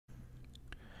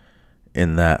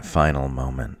in that final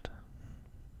moment.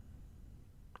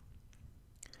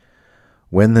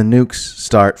 When the nukes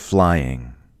start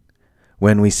flying,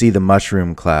 when we see the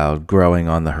mushroom cloud growing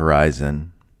on the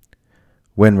horizon,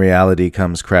 when reality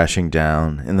comes crashing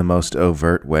down in the most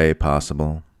overt way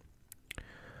possible,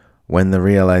 when the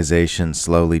realization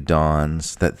slowly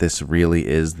dawns that this really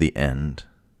is the end,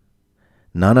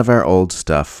 none of our old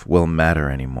stuff will matter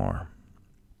anymore.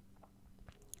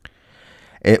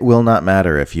 It will not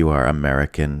matter if you are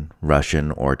American,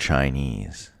 Russian, or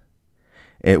Chinese.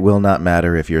 It will not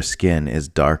matter if your skin is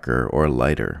darker or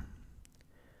lighter.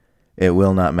 It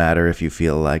will not matter if you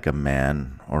feel like a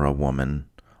man or a woman,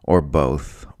 or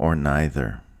both, or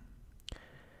neither.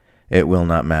 It will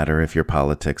not matter if your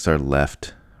politics are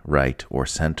left, right, or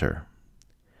center.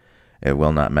 It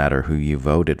will not matter who you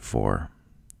voted for.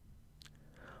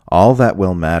 All that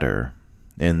will matter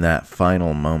in that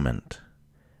final moment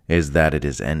is that it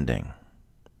is ending.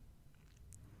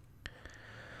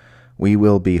 We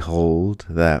will behold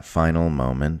that final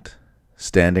moment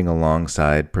standing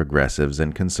alongside progressives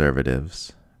and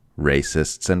conservatives,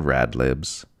 racists and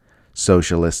radlibs,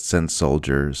 socialists and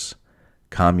soldiers,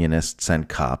 communists and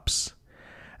cops,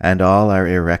 and all our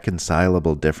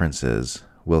irreconcilable differences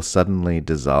will suddenly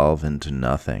dissolve into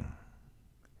nothing.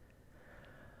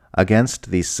 Against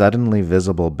the suddenly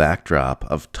visible backdrop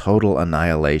of total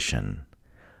annihilation,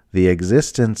 the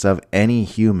existence of any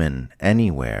human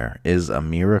anywhere is a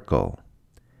miracle,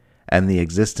 and the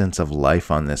existence of life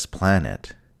on this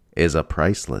planet is a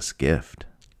priceless gift.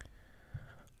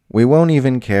 We won't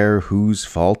even care whose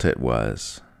fault it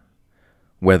was,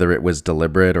 whether it was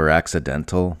deliberate or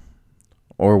accidental,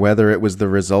 or whether it was the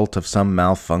result of some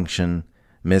malfunction,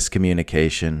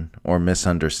 miscommunication, or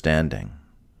misunderstanding.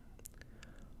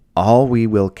 All we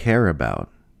will care about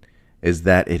is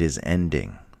that it is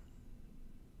ending.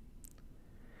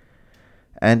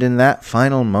 And in that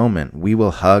final moment, we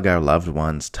will hug our loved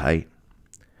ones tight,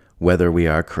 whether we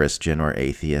are Christian or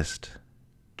atheist,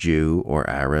 Jew or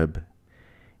Arab,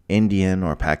 Indian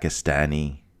or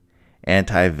Pakistani,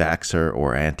 anti-vaxxer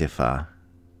or Antifa.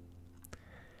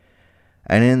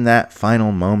 And in that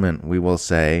final moment, we will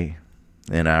say,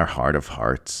 in our heart of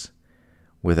hearts,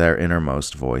 with our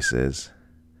innermost voices,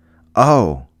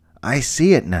 "Oh, I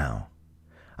see it now.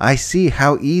 I see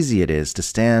how easy it is to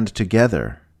stand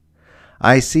together.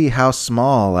 I see how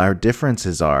small our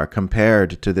differences are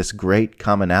compared to this great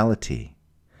commonality.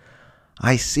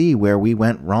 I see where we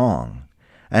went wrong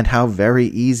and how very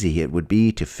easy it would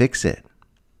be to fix it."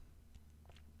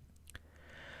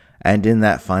 And in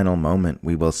that final moment,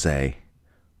 we will say,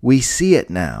 "We see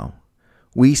it now.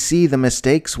 We see the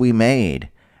mistakes we made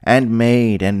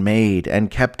and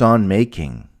kept on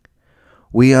making.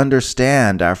 We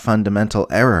understand our fundamental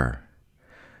error.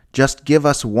 Just give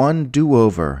us one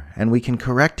do-over and we can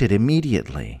correct it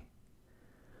immediately.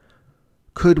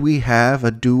 Could we have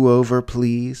a do-over,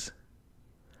 please?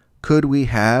 Could we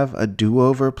have a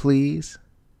do-over, please?"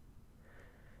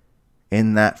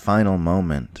 In that final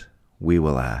moment, we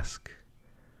will ask,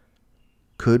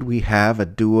 "Could we have a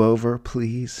do-over,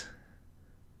 please?"